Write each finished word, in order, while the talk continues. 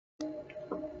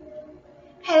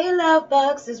Hey love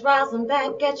bugs, it's Roslynn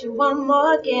back at you one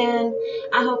more again.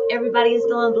 I hope everybody is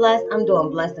doing blessed. I'm doing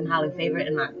blessed and highly favored,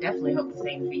 and I definitely hope the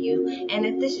same for you. And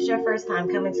if this is your first time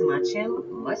coming to my channel,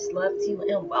 much love to you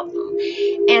and welcome.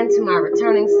 And to my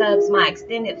returning subs, my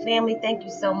extended family, thank you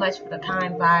so much for the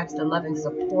kind vibes, the loving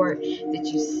support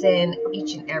that you send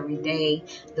each and every day,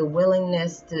 the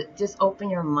willingness to just open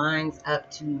your minds up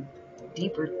to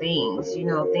deeper things,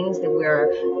 things that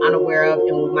we're unaware of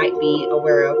and we might be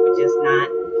aware of but just not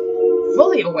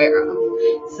fully aware of.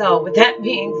 So with that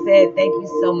being said, thank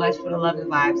you so much for the loving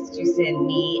vibes that you send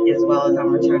me, as well as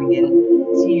I'm returning in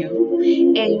to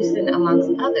you, and you send amongst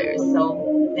others.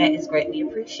 So that is greatly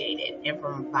appreciated, and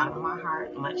from the bottom of my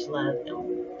heart, much love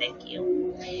and thank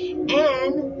you.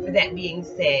 And with that being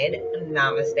said,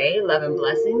 namaste, love and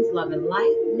blessings, love and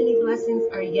light. Many blessings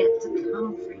are yet to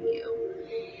come for you.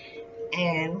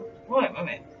 And wait a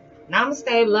minute.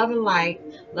 Namaste, love and light,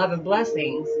 love and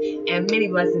blessings, and many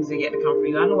blessings are yet to come for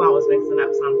you. I knew I was mixing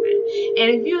up something. And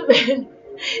if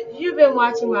you've been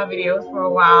watching my videos for a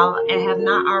while and have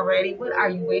not already, what are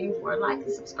you waiting for? Like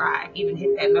and subscribe. Even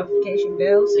hit that notification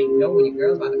bell so you know when your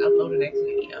girl's about to upload the next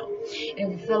video.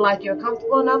 And if you feel like you're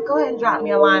comfortable enough, go ahead and drop me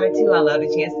a line or two. I love the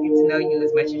chance to get to know you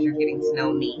as much as you're getting to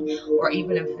know me. Or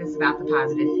even if it's about the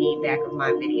positive feedback of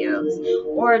my videos,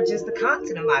 or just the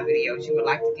content of my videos you would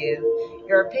like to give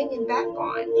your opinion back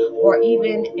on. Or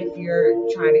even if you're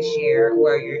trying to share,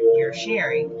 or you're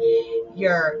sharing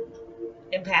your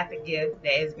empathic gift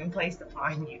that has been placed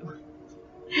upon you.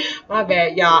 My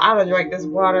bad, y'all. I done drank this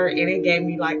water and it gave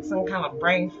me like some kind of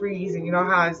brain freeze, and you know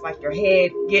how it's like your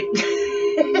head get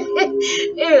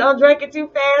I'm drinking too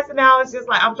fast, and now it's just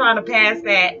like I'm trying to pass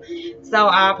that, so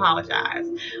I apologize.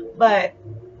 But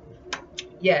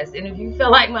yes, and if you feel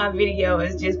like my video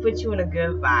has just put you in a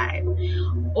good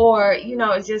vibe, or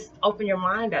it's just open your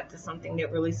mind up to something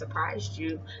that really surprised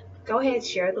you, go ahead,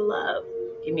 share the love.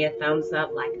 Give me a thumbs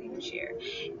up, like, and even share.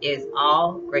 It's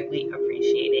all greatly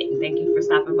appreciated. And thank you for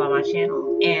stopping by my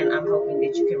channel. And I'm hoping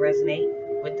that you can resonate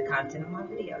with the content of my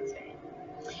video today.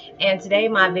 And today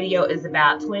my video is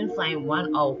about Twin Flame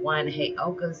 101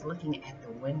 Heyoka's Looking at the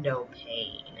Window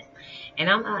Pane. And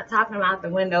I'm not talking about the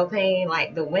window pane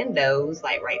like the windows,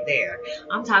 like right there.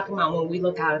 I'm talking about when we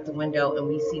look out at the window and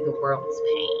we see the world's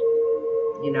pain.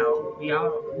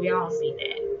 We all see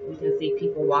that. You can see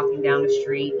people walking down the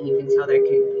street, and you can tell they're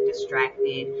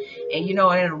distracted. And in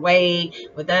a way,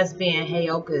 with us being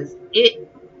Heyokas, it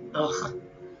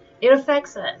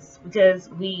affects us because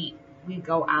we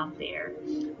go out there,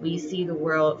 we see the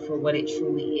world for what it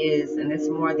truly is, and it's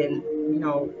more than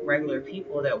regular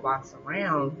people that walks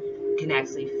around can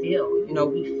actually feel.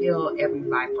 We feel every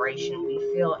vibration, we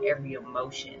feel every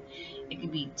emotion. It can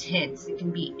be tense, it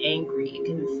can be angry, it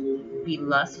can be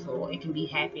lustful, it can be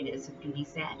happiness, it can be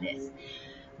sadness.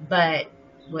 But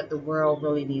what the world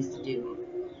really needs to do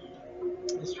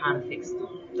is try to fix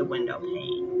the window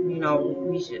pane.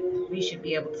 We should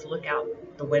be able to look out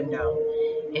the window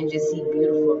and just see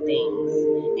beautiful things.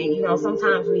 And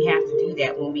sometimes we have to do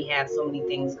that when we have so many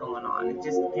things going on. It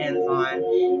just depends on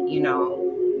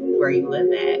where you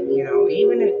live at.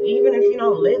 Even if you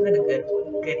don't live in a good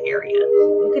area,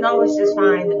 you can always just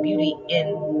find the beauty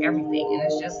in everything. And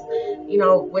it's just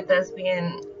with us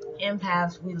being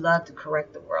empaths, we love to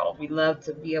correct the world. We love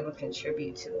to be able to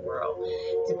contribute to the world,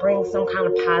 to bring some kind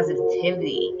of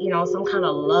positivity, some kind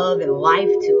of love and life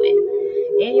to it.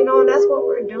 And that's what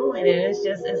we're doing. And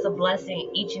it's a blessing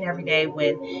each and every day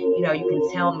when you can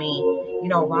tell me,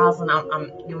 Roslynn,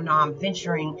 I'm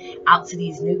venturing out to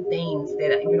these new things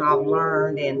that I've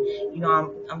learned, and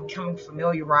I'm becoming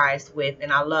familiarized with,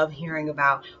 and I love hearing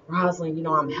about Roslynn,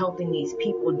 I'm helping these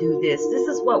people do this. This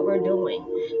is what we're doing.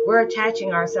 We're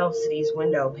attaching ourselves to these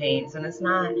window panes, and it's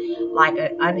not like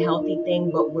an unhealthy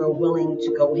thing, but we're willing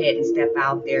to go ahead and step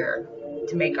out there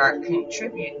to make our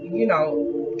contribute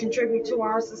to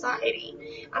our society.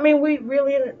 I mean, we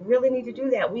really need to do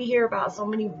that. We hear about so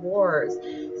many wars,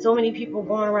 so many people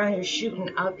going around here shooting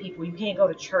up people. You can't go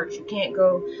to church, you can't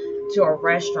go to a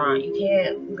restaurant, you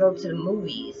can't go to the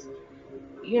movies,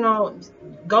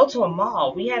 go to a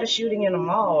mall. We had a shooting in a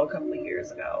mall a couple of years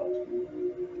ago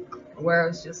where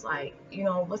it's just like,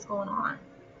 what's going on?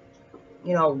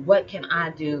 What can I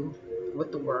do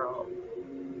with the world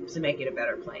to make it a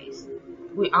better place?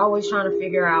 We always trying to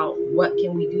figure out what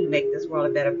can we do to make this world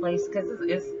a better place, because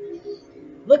it's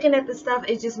looking at the stuff,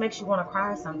 it just makes you want to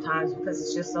cry sometimes because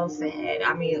it's just so sad.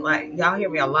 I mean, like, y'all hear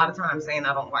me a lot of times saying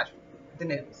I don't watch the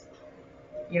news.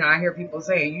 I hear people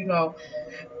saying,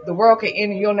 the world could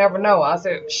end and you'll never know. I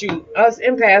said, shoot, us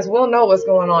empaths, we'll know what's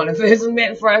going on. If it's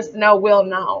meant for us to know, we'll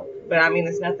know. But I mean,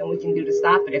 there's nothing we can do to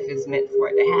stop it if it's meant for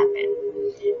it to happen.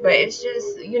 But it's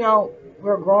just, you know,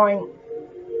 we're growing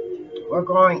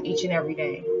each and every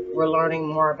day. We're learning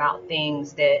more about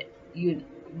things that you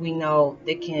we know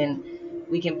that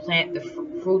we can plant the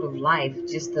fruit of life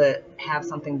just to have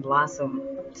something blossom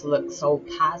to look so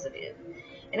positive.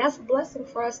 And that's a blessing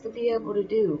for us to be able to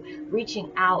do.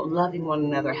 Reaching out, loving one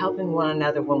another, helping one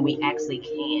another when we actually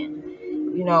can.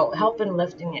 You know, helping,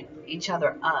 lifting each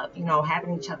other up, you know,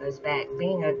 having each other's back,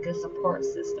 being a good support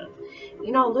system.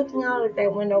 You know, looking out at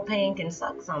that window pane can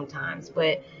suck sometimes,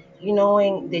 but you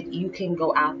knowing that you can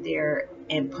go out there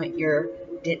and put your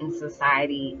dent in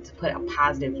society to put a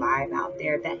positive vibe out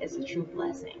there, that is a true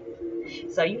blessing.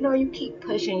 So, you know, you keep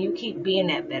pushing, you keep being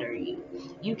that better you.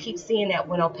 You keep seeing that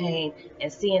window pane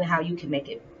and seeing how you can make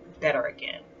it better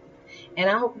again. And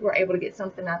I hope you were able to get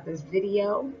something out of this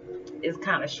video. It's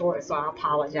kind of short, so I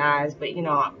apologize. But, you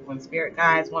know, when spirit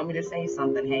guides want me to say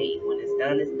something, hey, when it's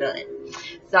done, it's done.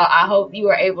 So I hope you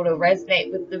were able to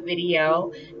resonate with the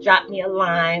video. Drop me a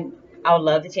line. I would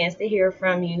love the chance to hear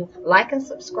from you. Like and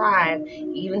subscribe.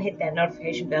 Even hit that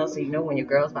notification bell so you know when your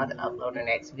girl's about to upload the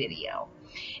next video.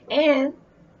 And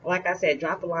like I said,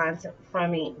 drop a line to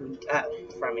me.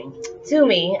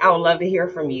 I would love to hear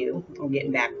from you. I'm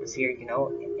getting backwards here, you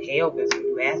know. Heyoka,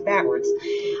 you ass backwards.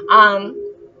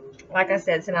 Like I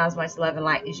said, send out as much love and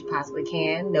light as you possibly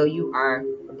can. Know you are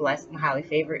blessed and highly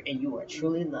favored, and you are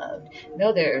truly loved.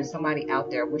 Know there is somebody out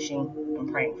there wishing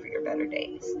and praying for your better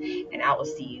days. And I will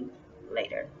see you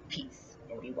later. Peace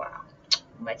and be wild.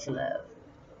 Much love.